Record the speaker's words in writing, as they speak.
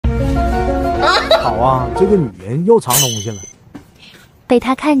好啊，这个女人又藏东西了。被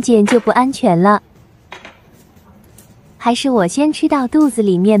他看见就不安全了。还是我先吃到肚子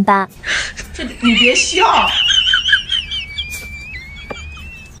里面吧。这你别笑。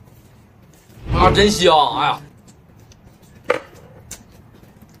啊，真香！哎呀，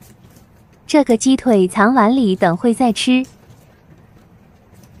这个鸡腿藏碗里，等会再吃。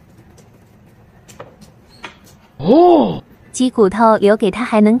哦，鸡骨头留给他，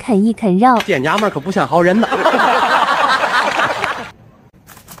还能啃一啃肉。这娘们儿可不像好人呐。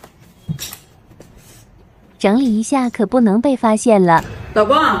整理一下，可不能被发现了。老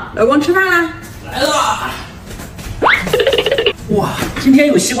公吃饭啦？来了。哇，今天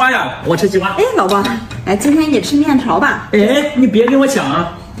有西瓜呀！我吃西瓜。哎，老公，哎，今天你吃面条吧？哎，你别跟我抢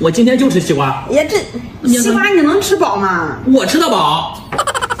啊！我今天就吃西瓜。哎呀，这西瓜你能吃饱吗？我吃得饱。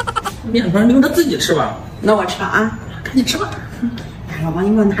面团留着自己吃吧。那我吃了啊，赶紧吃吧。哎，老公，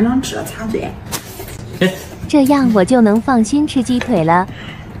你给我拿张纸擦嘴。哎，这样我就能放心吃鸡腿了。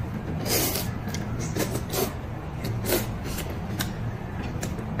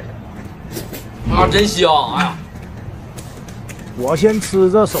啊，真香！哎呀，我先吃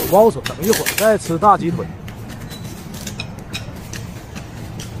这手包笋，等一会儿再吃大鸡腿。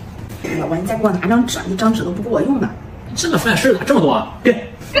老公，你再给我拿张纸，一张纸都不够我用的。这个饭是咋这么多？给。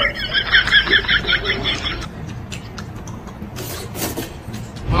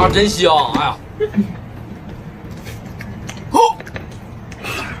啊，真香！哎呀，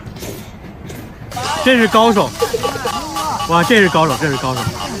这是高手！哇，这是高手，这是高手！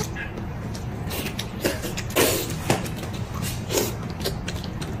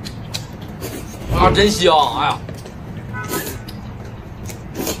啊，真香！哎呀，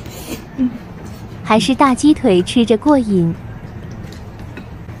还是大鸡腿吃着过瘾。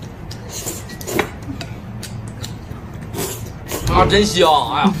啊，真香！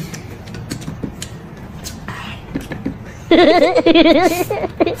哎呀，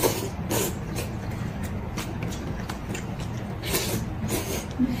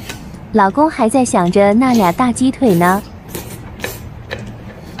老公还在想着那俩大鸡腿呢。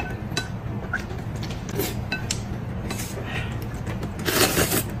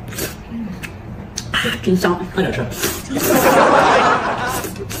真香，快点吃。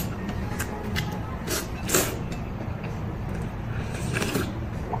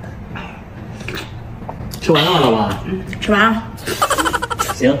吃完了吗，老婆？吃完了。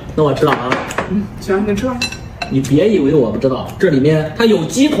行，那我知道啊。行，你吃吧。你别以为我不知道，这里面它有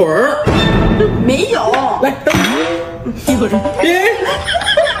鸡腿儿。没有。来，鸡腿儿。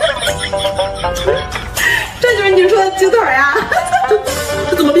这就是你说的鸡腿呀？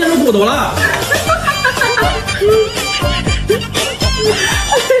这怎么变成骨头了？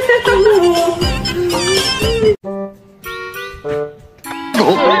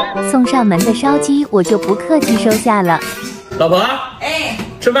送上门的烧鸡，我就不客气收下了。老婆，哎，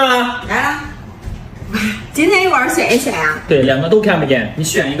吃饭了？来了。今天一会儿选一选呀？对，两个都看不见，你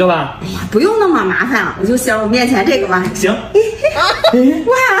选一个吧。哎呀，不用那么麻烦，我就选我面前这个吧。行。哇，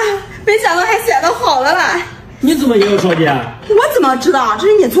没想到还选的好的了。你怎么也有烧鸡啊？我怎么知道？这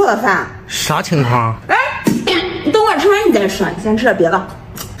是你做的饭。啥情况？哎，你等我吃完你再说，你先吃点别的。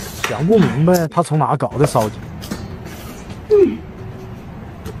想不明白他从哪搞的烧鸡。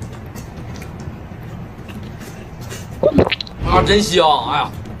啊，真香！哎呀，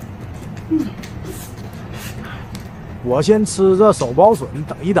我先吃这手包笋，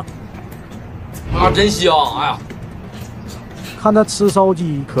等一等。啊，真香！哎呀，看他吃烧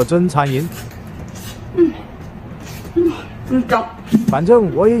鸡可真残忍。整。反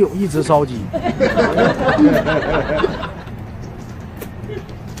正我也有一只烧鸡。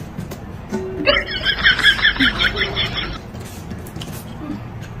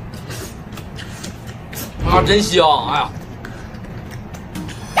啊，真香！哎呀，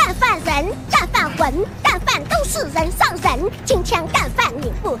干饭人，干饭魂，干饭都是人上人。金枪干饭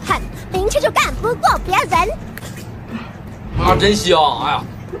你不狠，明天就干不过别人。啊，真香！哎呀，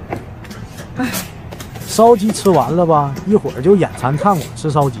烧鸡吃完了吧？一会儿就眼馋看我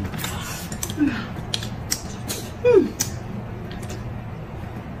吃烧鸡。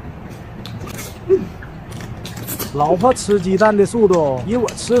老婆吃鸡蛋的速度比我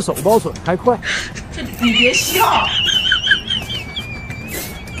吃手包笋还快。这你别笑。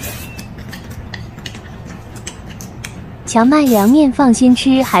荞麦凉面放心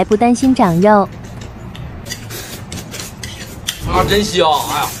吃，还不担心长肉。啊，真香！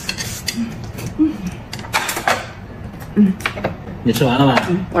哎呀，你吃完了吧？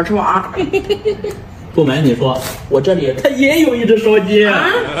我吃完。不瞒你说，我这里它也有一只烧鸡。来，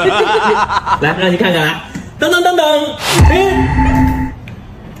让你看看，来，噔噔噔噔，哎，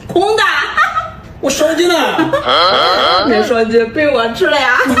空的。我手机呢？你手机被我吃了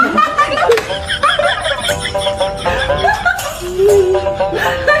呀！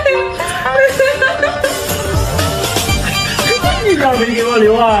你咋没给我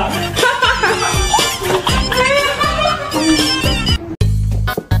留啊？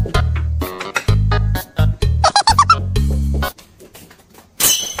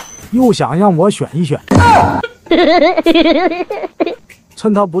又想让我选一选，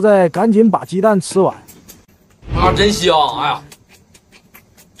趁他不在，赶紧把鸡蛋吃完。啊，真香！哎呀，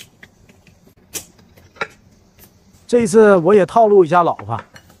这次我也套路一下老婆。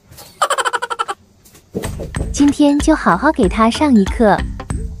今天就好好给他上一课。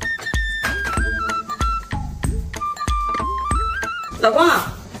老公，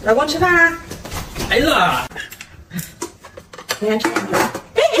老公吃饭啦！孩子，你看这两个。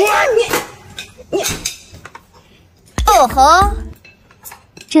你，哦吼，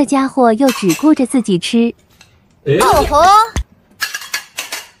这家伙又只顾着自己吃。哦吼，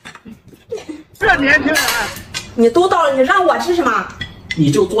这年轻人，你都到了，你让我吃什么？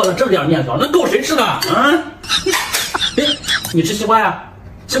你就做了这点面条，能够谁吃呢？啊？哎，你吃西瓜呀？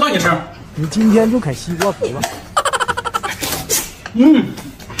西瓜你吃？你今天就啃西瓜皮吧。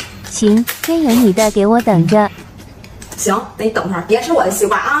行，真有你的，给我等着。行，那你等会儿，别吃我的西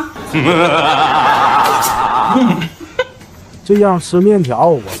瓜啊！这样吃面条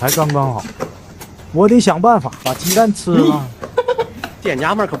我才刚刚好。我得想办法把鸡蛋吃了。店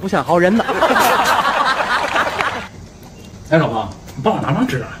家们可不像好人呐。哎，老婆，你帮我拿张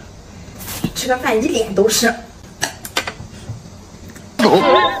纸啊。吃个饭一脸都是。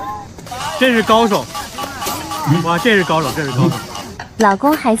真是高手！哇，这是高手，这是高手！老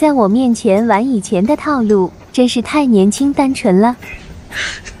公还在我面前玩以前的套路，真是太年轻单纯了。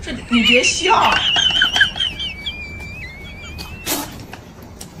你别笑。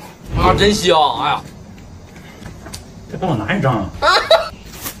啊，真香！哎呀，再帮我拿一张啊。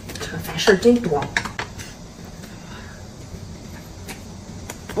这个烦事儿真多。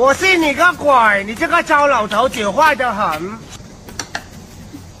我信你个鬼！你这个糟老头子坏得很。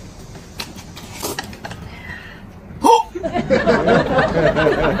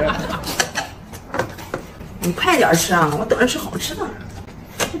你快点吃啊！我等着吃好吃的。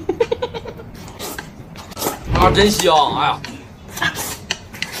啊，真香！哎呀，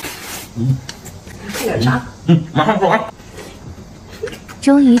快点吃。马上做完。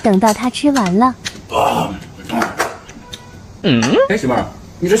终于等到他吃完了。哎，媳妇儿，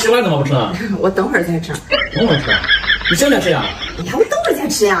你这西瓜怎么不吃呢？我等会儿再吃。等会儿吃。你现在吃呀？哎呀，我等会儿再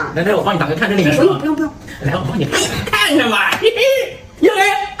吃呀。来来，我帮你打开，看这里面不什么？用不用不用。来，我帮你看看吧。嘿嘿，你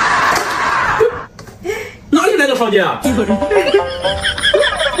来，哪里来的双击啊？你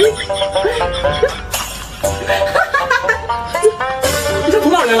这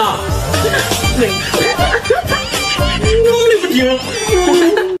从哪儿来了？哪里不听？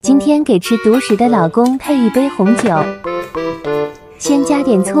今天给吃独食的老公配一杯红酒，先加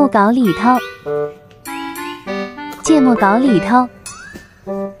点醋搞里头，芥末搞里头，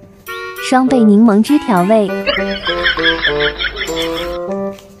双倍柠檬汁调味，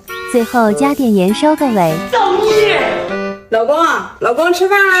最后加点盐收个尾。老公，老公吃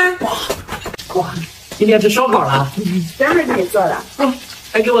饭啦！哇，今天吃烧烤了，专门给你做的。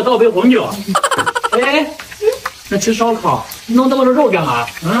还给我倒杯红酒。哎，那吃烧烤弄这么多肉干嘛？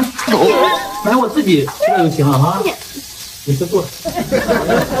嗯，买我自己吃了就行了啊。你先坐，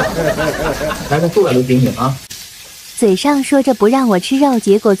来个坐下都给你啊。嘴上说着不让我吃肉，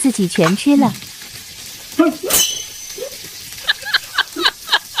结果自己全吃了。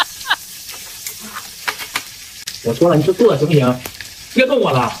我说了，你就坐行不行？别动我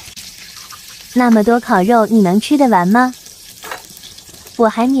了。那么多烤肉，你能吃得完吗？我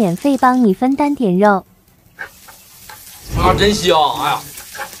还免费帮你分担点肉。啊，真香！哎呀，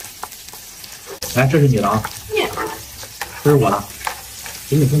来，这是你的啊，这是我的，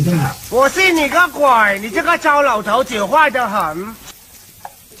给你分分的。我信你个鬼！你这个糟老头子坏得很。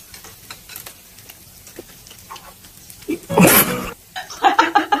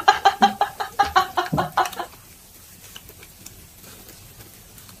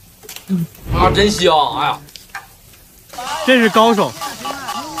啊，真香！哎呀，真是高手！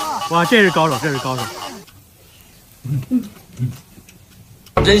哇，这是高手，这是高手！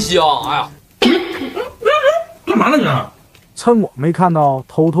真香！哎呀，干嘛呢你？趁我没看到，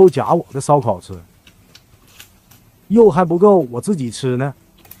偷偷夹我的烧烤吃，肉还不够，我自己吃呢。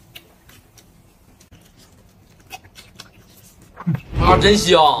啊，真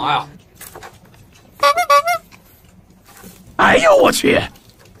香！哎呀，哎呦我去！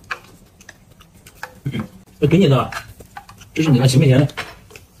给你的，这是你的，行不行？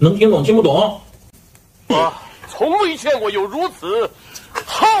能听懂听不懂？我从未见过有如此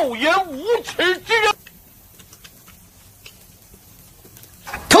厚颜无耻之人。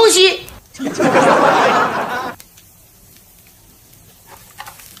偷袭！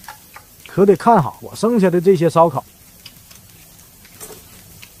可得看好我剩下的这些烧烤。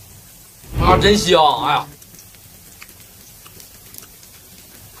啊，真香！哎呀，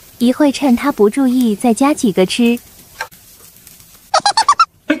一会趁他不注意再加几个吃。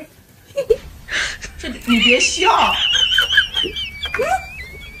你别笑。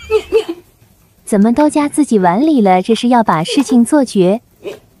怎么都加自己碗里了？这是要把事情做绝。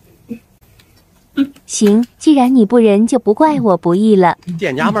行，既然你不仁，就不怪我不义了。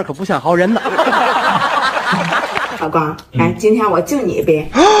店家们可不像好人呢。老公，来，今天我敬你一杯。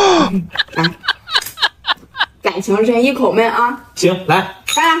来，感情深一口闷啊！行，来，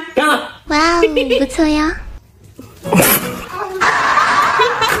干了，干了！哇哦，不错呀！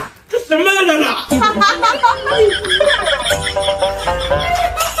这什么呀，这是？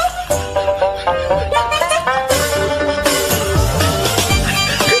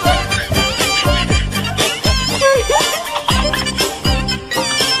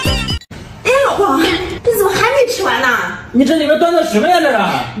哎，老公，你怎么还没吃完呢？你这里边端的什么呀？这是？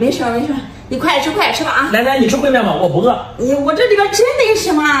没事没事，你快点吃吧啊！来来，你吃烩面吧，我不饿。我这里边真没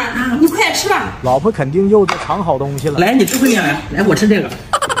什么啊，你快点吃吧。老婆肯定又在藏好东西了。来，你吃烩面来，来，我吃这个。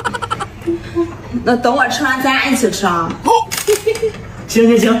那等我吃完，咱俩一起吃啊。行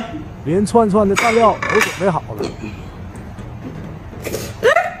行行，连串串的蘸料都准备好了。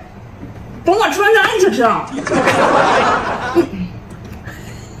等我吃完，咱俩一起吃啊。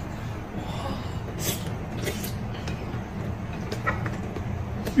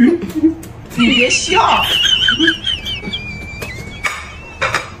你别笑。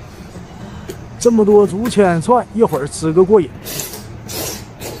这么多竹签串，一会儿吃个过瘾。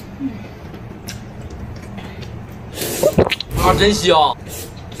啊，真香！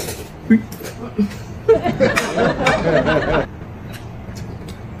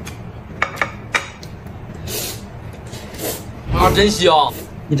啊，真香！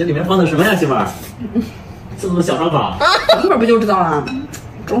你这里面放的什么呀，媳妇儿？是不是小烧烤？等会儿不就知道了？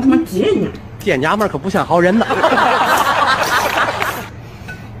着什么急呢？店家们可不像好人呢。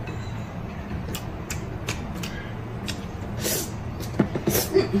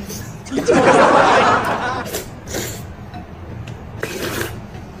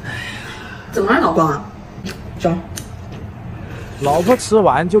怎么了，老公啊？走。老婆吃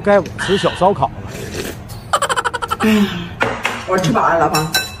完就该我吃小烧烤了。我吃饱了，老公，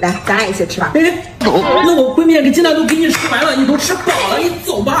来，咱俩一起吃吧。哎，那我烩面跟鸡蛋都给你吃完了，你都吃饱了，你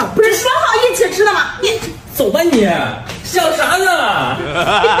走吧。不是说好一起吃的吗？你走吧你，想啥呢？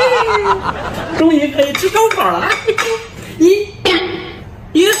终于可以吃烧烤了。一，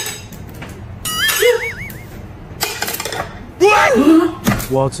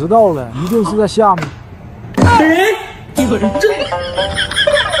我知道了，一定是在下面。哎，一会儿这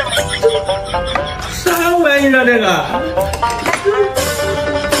啥玩意儿啊？这个，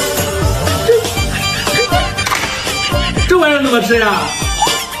这玩意儿怎么吃呀？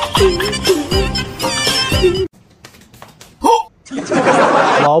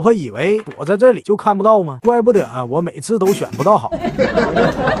老婆以为躲在这里就看不到吗？怪不得我每次都选不到好。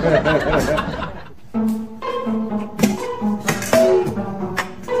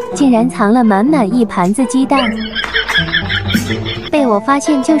竟然藏了满满一盘子鸡蛋，被我发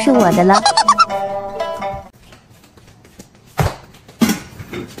现就是我的了。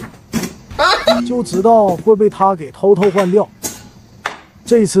就知道会被他给偷偷换掉。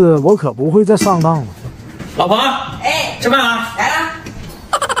这次我可不会再上当了。老婆，哎，吃饭了？来了。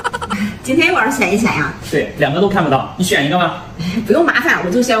今天又要选一选呀？对，两个都看不到，你选一个吧。不用麻烦，我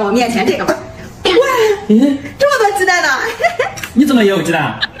就选我面前这个吧。哇，这么多鸡蛋呢！你怎么也有鸡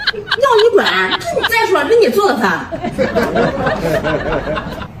蛋？要你管！这再说，这你做的饭。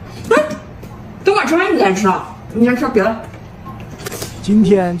等我吃完你再吃，你先吃别的。今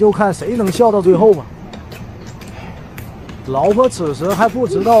天就看谁能笑到最后吧。老婆此时还不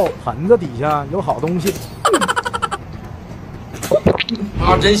知道盆子底下有好东西。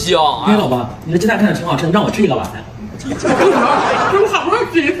啊，真香！哎，老婆，你的鸡蛋看着挺好吃，你让我吃一个吧。这我好不容易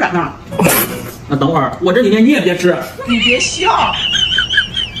自己选的。那等会儿我这里面你也别吃。你别笑。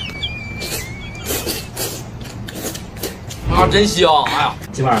啊，真香！哎呀，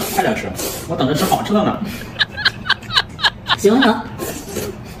媳妇儿，快点吃，我等着吃好吃的呢。行行。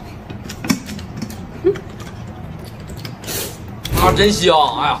啊，真香！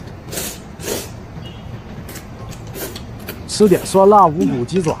哎呀，吃点酸辣无骨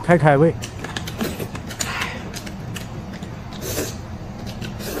鸡爪开胃。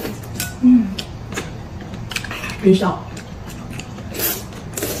没少。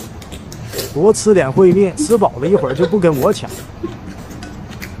多吃点烩面，吃饱了一会儿就不跟我抢。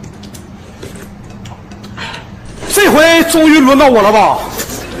这回终于轮到我了吧？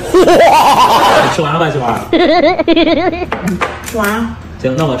哇！吃完了吧，媳妇儿？吃完了。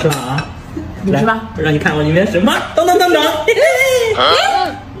行，那我吃了啊。你吃吧。让你看我里面什么？等。你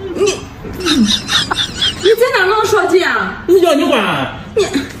在哪弄手机啊？你要你管？你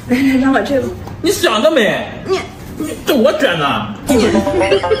来让我这个。你想得美？你这我卷的。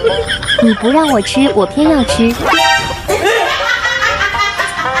你不让我吃，我偏要吃。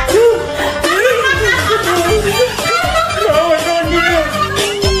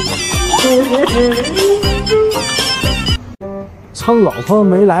趁老婆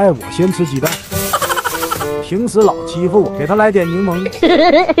没来，我先吃鸡蛋。平时老欺负我，给他来点柠檬，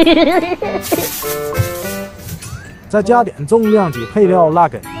再加点重量级配料辣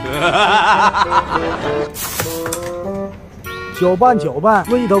根，搅拌，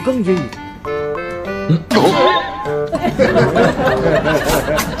味道更均匀。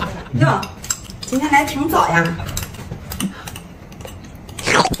哟，今天来挺早呀。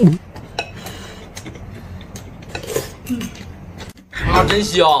啊，真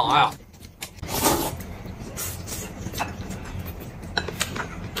香！哎呀，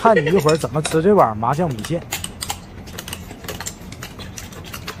看你一会儿怎么吃这碗麻酱米线。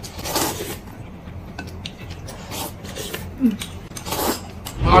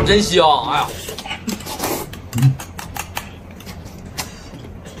啊，真香！哎呀，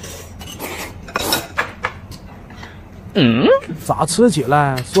咋吃起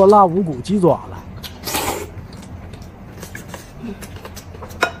来酸辣无骨鸡爪了？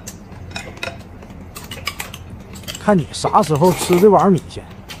看你啥时候吃这碗米线？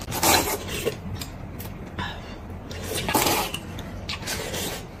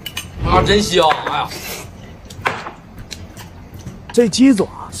啊，真香！哎呀，这鸡爪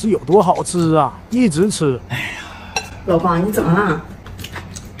是有多好吃啊！一直吃。老公，你怎么了？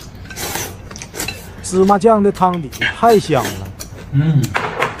芝麻酱的汤底太香了。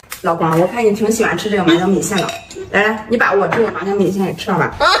老公，我看你挺喜欢吃这个麻酱米线的。来，你把我这个麻酱米线也吃了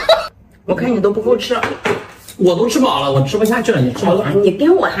吧。我看你都不够吃。我都吃饱了，我吃不下去了。你吃吧。你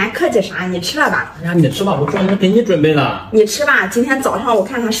跟我还客气啥？你吃了吧。哎呀，你吃吧，我专门给你准备的。你吃吧，今天早上我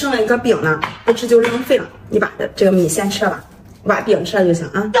看还剩了一个饼呢，不吃就扔废了。你把这个米线吃了吧，我把饼吃了就行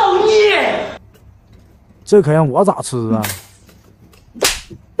啊。造孽！这可让我咋吃啊？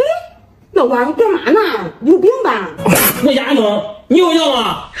老王，你干嘛呢？有病吧？我牙疼，你有药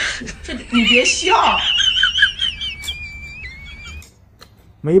吗？你别笑。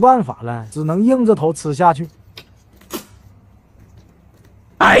没办法了，只能硬着头吃下去。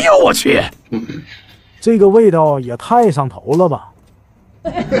哎呦我去！这个味道也太上头了吧！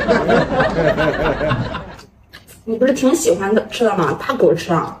你不是挺喜欢的吃的吗？怕狗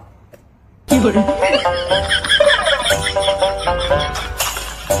吃啊！一个人。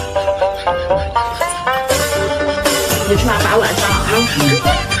你吃完把碗上啊！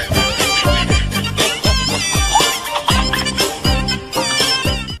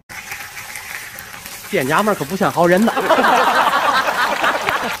店家们可不像好人呐。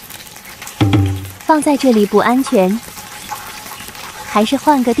放在这里不安全，还是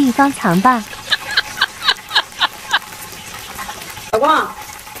换个地方藏吧。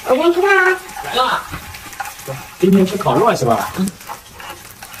老公吃饭啦！来了。今天吃烤肉啊，媳妇儿。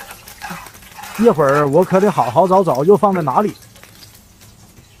一会儿我可得好好找找又放在哪里。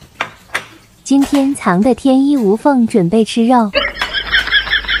今天藏的天衣无缝，准备吃肉。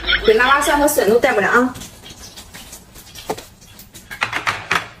给腊八蒜和笋都带过来啊！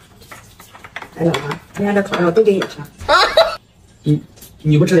哎，老王，今天这烤肉都给你吃。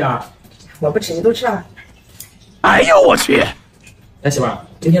你不吃点儿？我不吃，你都吃了。哎呦我去！来，媳妇儿，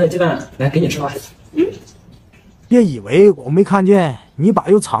今天的鸡蛋来给你吃吧。别以为我没看见，你把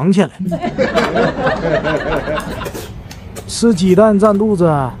又藏起来。吃鸡蛋占肚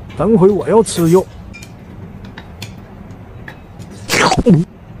子，等会我要吃肉。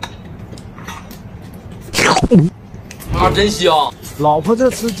啊，真香！老婆这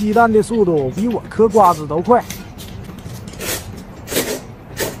吃鸡蛋的速度比我嗑瓜子都快，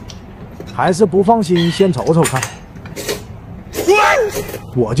还是不放心，先瞅瞅看。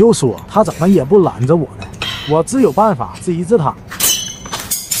我就说他怎么也不拦着我呢，我自有办法治一治他。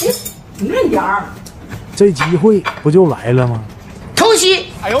慢点儿，这机会不就来了吗？偷袭！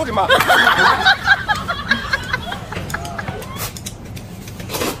哎呦我的妈！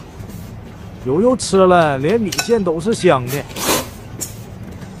有肉吃了，连米线都是香的。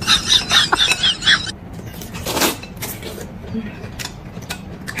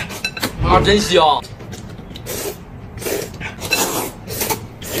啊，真香！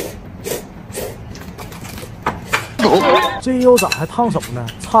这又咋还烫手呢？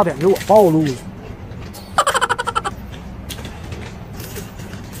差点给我暴露了。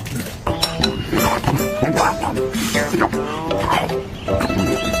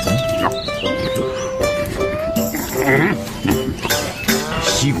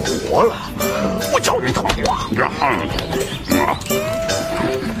熄火了！我叫你他妈黄着！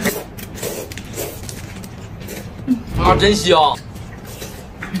啊，真香！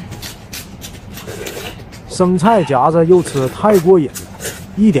生菜夹着又吃太过瘾了，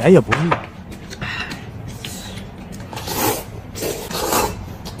一点也不腻。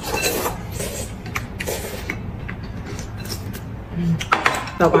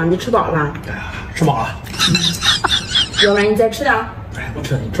老公，你吃饱了吧？吃饱了。要不然你再吃点。哎，不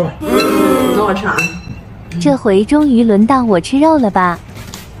吃，你吃吧。那我吃啊。这回终于轮到我吃肉了吧？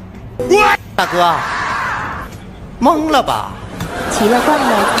大哥，懵了吧？奇了怪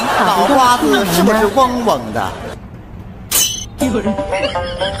了，脑瓜子是不是嗡嗡的？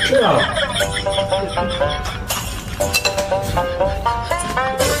是啊。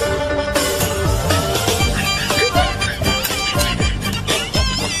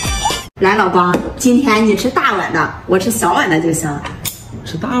来，老公，今天你吃大碗的，我吃小碗的就行。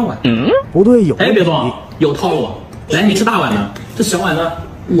吃大碗？不对，有哎，别动，有套路。来，你吃大碗的，这小碗的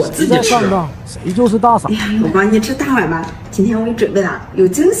我自己吃。上当，谁就是大傻。哎呀，老公，你吃大碗吧，今天我给你准备了，有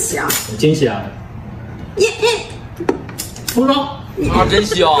惊喜啊！有惊喜啊！不知道。啊，真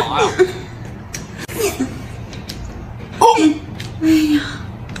香！哎呀，哎呀，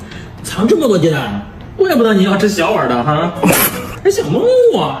藏这么多鸡蛋，怪不得你要吃小碗的哈，还想蒙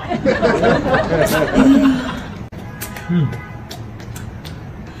我。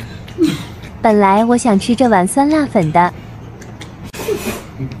本来我想吃这碗酸辣粉的，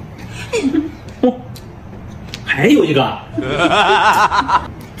哦，还有一个。啊，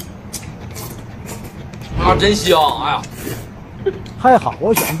真香！哎呀，还好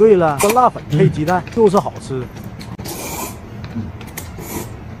我选对了，酸辣粉配鸡蛋就是好吃。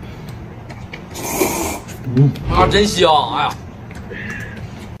啊，真香！哎呀，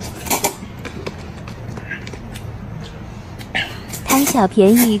贪小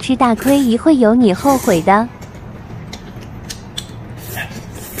便宜吃大亏，一会有你后悔的。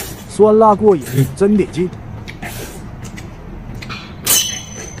酸辣过瘾，真得劲。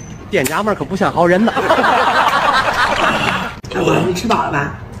店家们可不像好人呐。老公，你吃饱了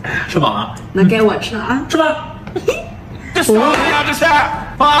吧？吃饱了，那该我吃了啊！吃吧。这什么呀？这是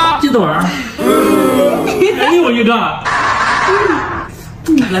啊！鸡腿儿，还有一个。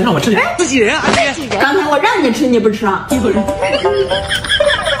来，让我吃点。自己人啊！刚才我让你吃，你不吃。鸡腿儿。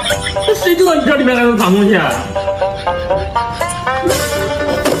谁知道你这里面还能藏东西？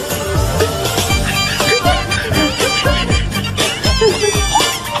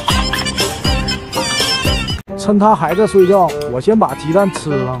趁他还在睡觉，我先把鸡蛋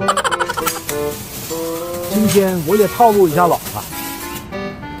吃了。今天我也套路一下老婆，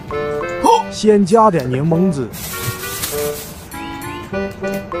先加点柠檬汁，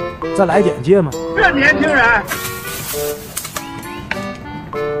再来点芥末。这年轻人，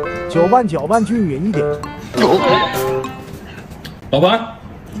搅拌搅拌均匀一点。老婆，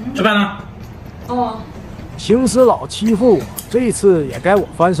吃饭了。哦。平时老欺负我，这次也该我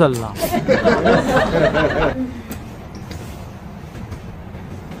翻身了。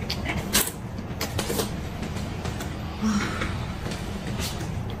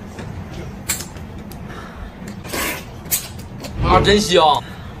啊，真香！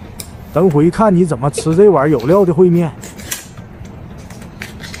等会看你怎么吃这碗有料的烩面。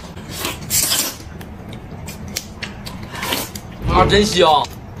啊，真香！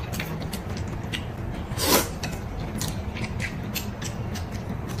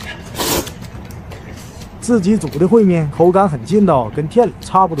自己煮的烩面口感很劲道，跟店里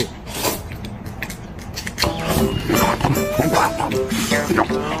差不多。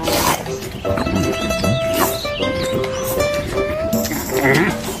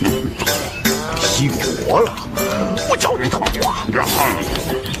熄火了！我叫你他妈黄着！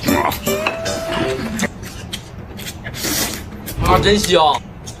啊，真香！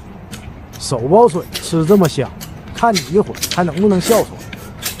手包水吃这么香，看你一会儿还能不能笑出来。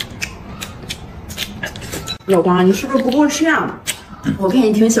老公，你是不是不够吃呀？我看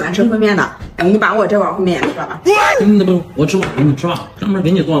你挺喜欢吃烩面的，你把我这碗烩面也吃了吧。那不，我吃吧，你吃吧，专门给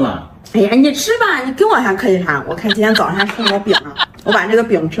你做的。哎呀，你吃吧，你跟我还客气啥？我看今天早上还剩点饼呢，我把这个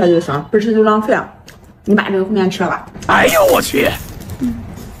饼吃了就行，不吃就浪费了。你把这个烩面吃了吧。哎呦我去！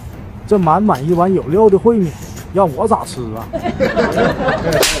这满满一碗有料的烩面，让我咋吃啊？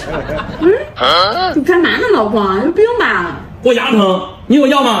你干嘛呢，老公？有病吧？我牙疼，你有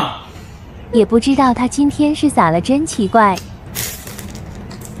药吗？也不知道他今天是咋了，真奇怪。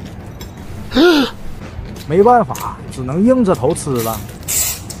没办法，只能硬着头吃了。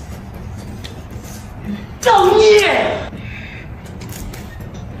造孽！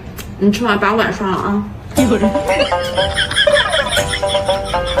你吃完把碗刷了啊！有人。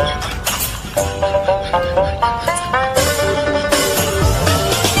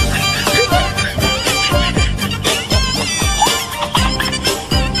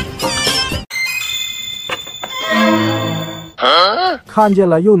看见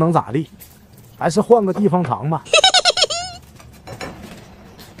了又能咋地？还是换个地方藏吧。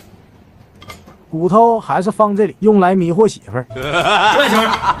骨头还是放这里，用来迷惑媳妇儿。来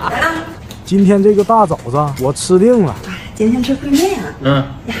了。今天这个大肘子我吃定了。今天吃烩面啊？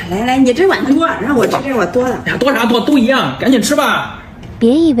呀，来，你这碗多，让我吃这碗多了。呀，多啥多都一样，赶紧吃吧。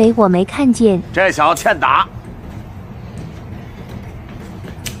别以为我没看见，这小子欠打。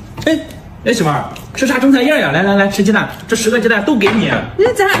哎，媳妇儿，吃啥蒸菜叶呀？来，吃鸡蛋，这10个鸡蛋都给你。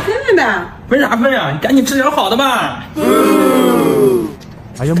咱俩分分呗。分啥分呀？你赶紧吃点好的吧。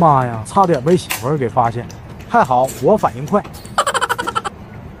哎呀妈呀，差点被媳妇儿给发现，还好我反应快。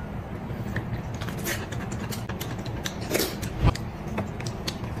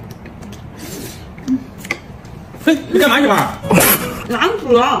嘿，你干嘛，媳妇儿？拿纸。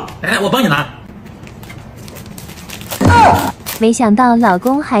来，我帮你拿。没想到老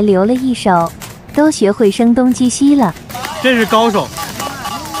公还留了一手，都学会声东击西了。这是高手，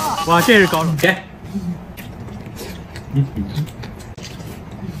哇，这是高手！给。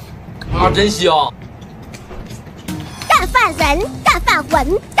啊，真香！干饭人，干饭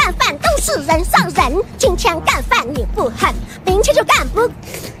魂，干饭都是人上人。金枪干饭你不狠，明天就干不。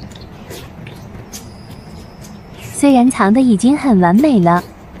虽然藏的已经很完美了，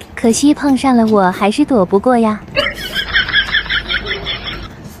可惜碰上了我还是躲不过呀。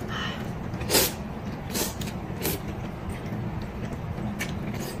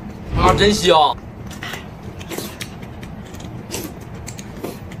啊，真香！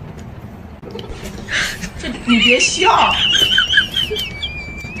你别笑。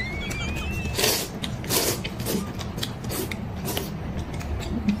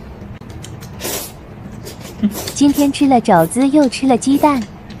今天吃了肘子，又吃了鸡蛋，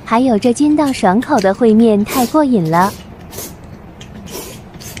还有这筋道爽口的烩面，太过瘾了。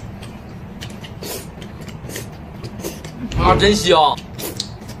啊，真香！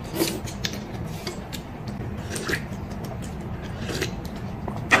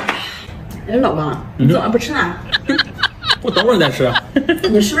哎，老公，你怎么不吃呢？我等会儿再吃。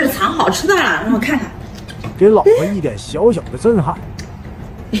你是不是藏好吃的了？让我看看。给老婆一点小小的震撼。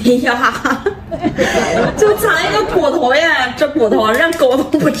哎呀，就藏一个骨头呀，这骨头让狗都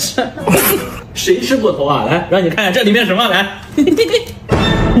不吃。谁吃骨头啊？来，让你看看这里面什么？来。哎，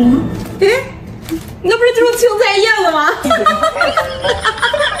那不是就是青菜叶子吗？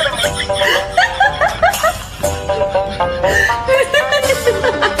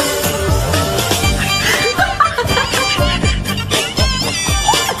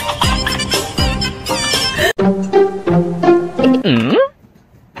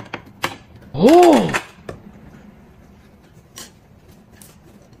哦，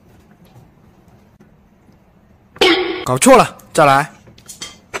搞错了，再来。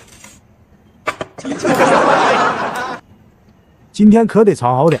今天可得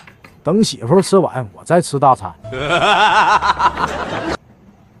藏好点，等媳妇儿吃完，我再吃大餐。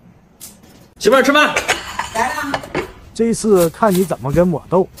媳妇儿吃饭。来了。这次看你怎么跟我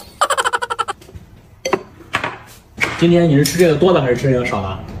斗。今天你是吃这个多的还是吃这个少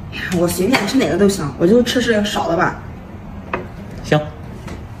的？我随便吃哪个都行，我就吃这个少的吧。行。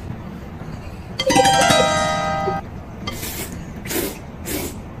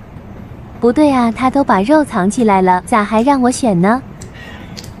不对啊，他都把肉藏起来了，咋还让我选呢？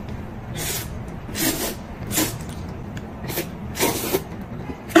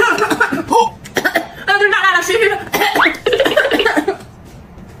这辣，水。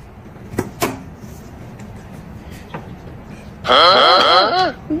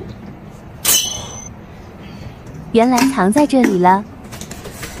原来藏在这里了。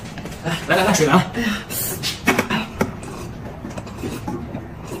来，水来。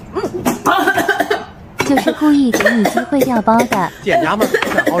就是故意给你机会调包的。贱娘们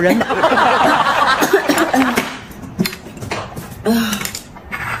儿，好人呐！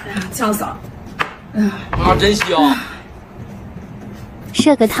呛死了。啊，真香！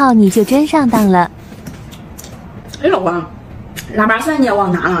设个套你就真上当了。哎，老公，腊八蒜你也忘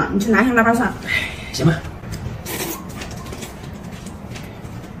拿了，你去拿一下腊八蒜。行吧。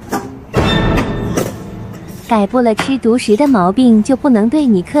改不了吃独食的毛病，就不能对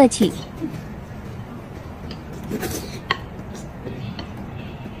你客气。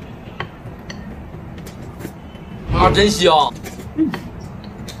真香！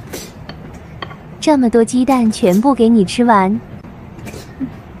这么多鸡蛋全部给你吃完，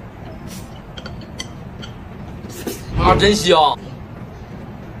真香！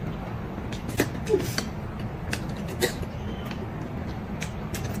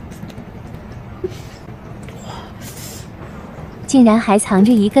竟然还藏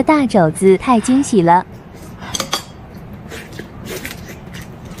着一个大肘子，太惊喜了！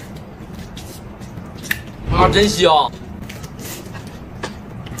真香！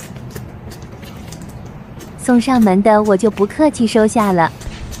送上门的我就不客气收下了。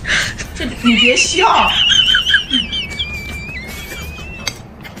你别笑。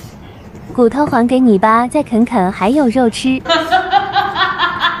骨头还给你吧，再啃啃还有肉吃。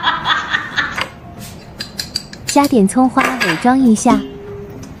加点葱花伪装一下。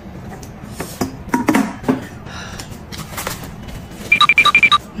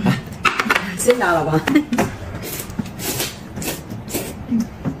谢谢老公。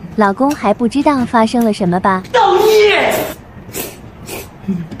老公还不知道发生了什么吧？造孽！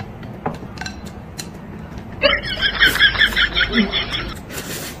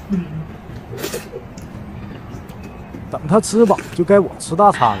等他吃饱，就该我吃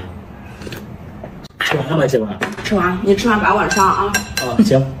大餐了。吃完了吗，媳妇？吃完，你吃完把碗上啊。啊，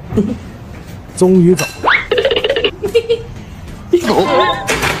行。终于走了。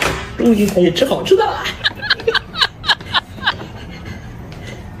终于可以吃好吃的了。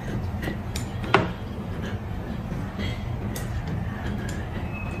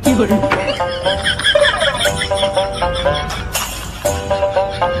一会儿。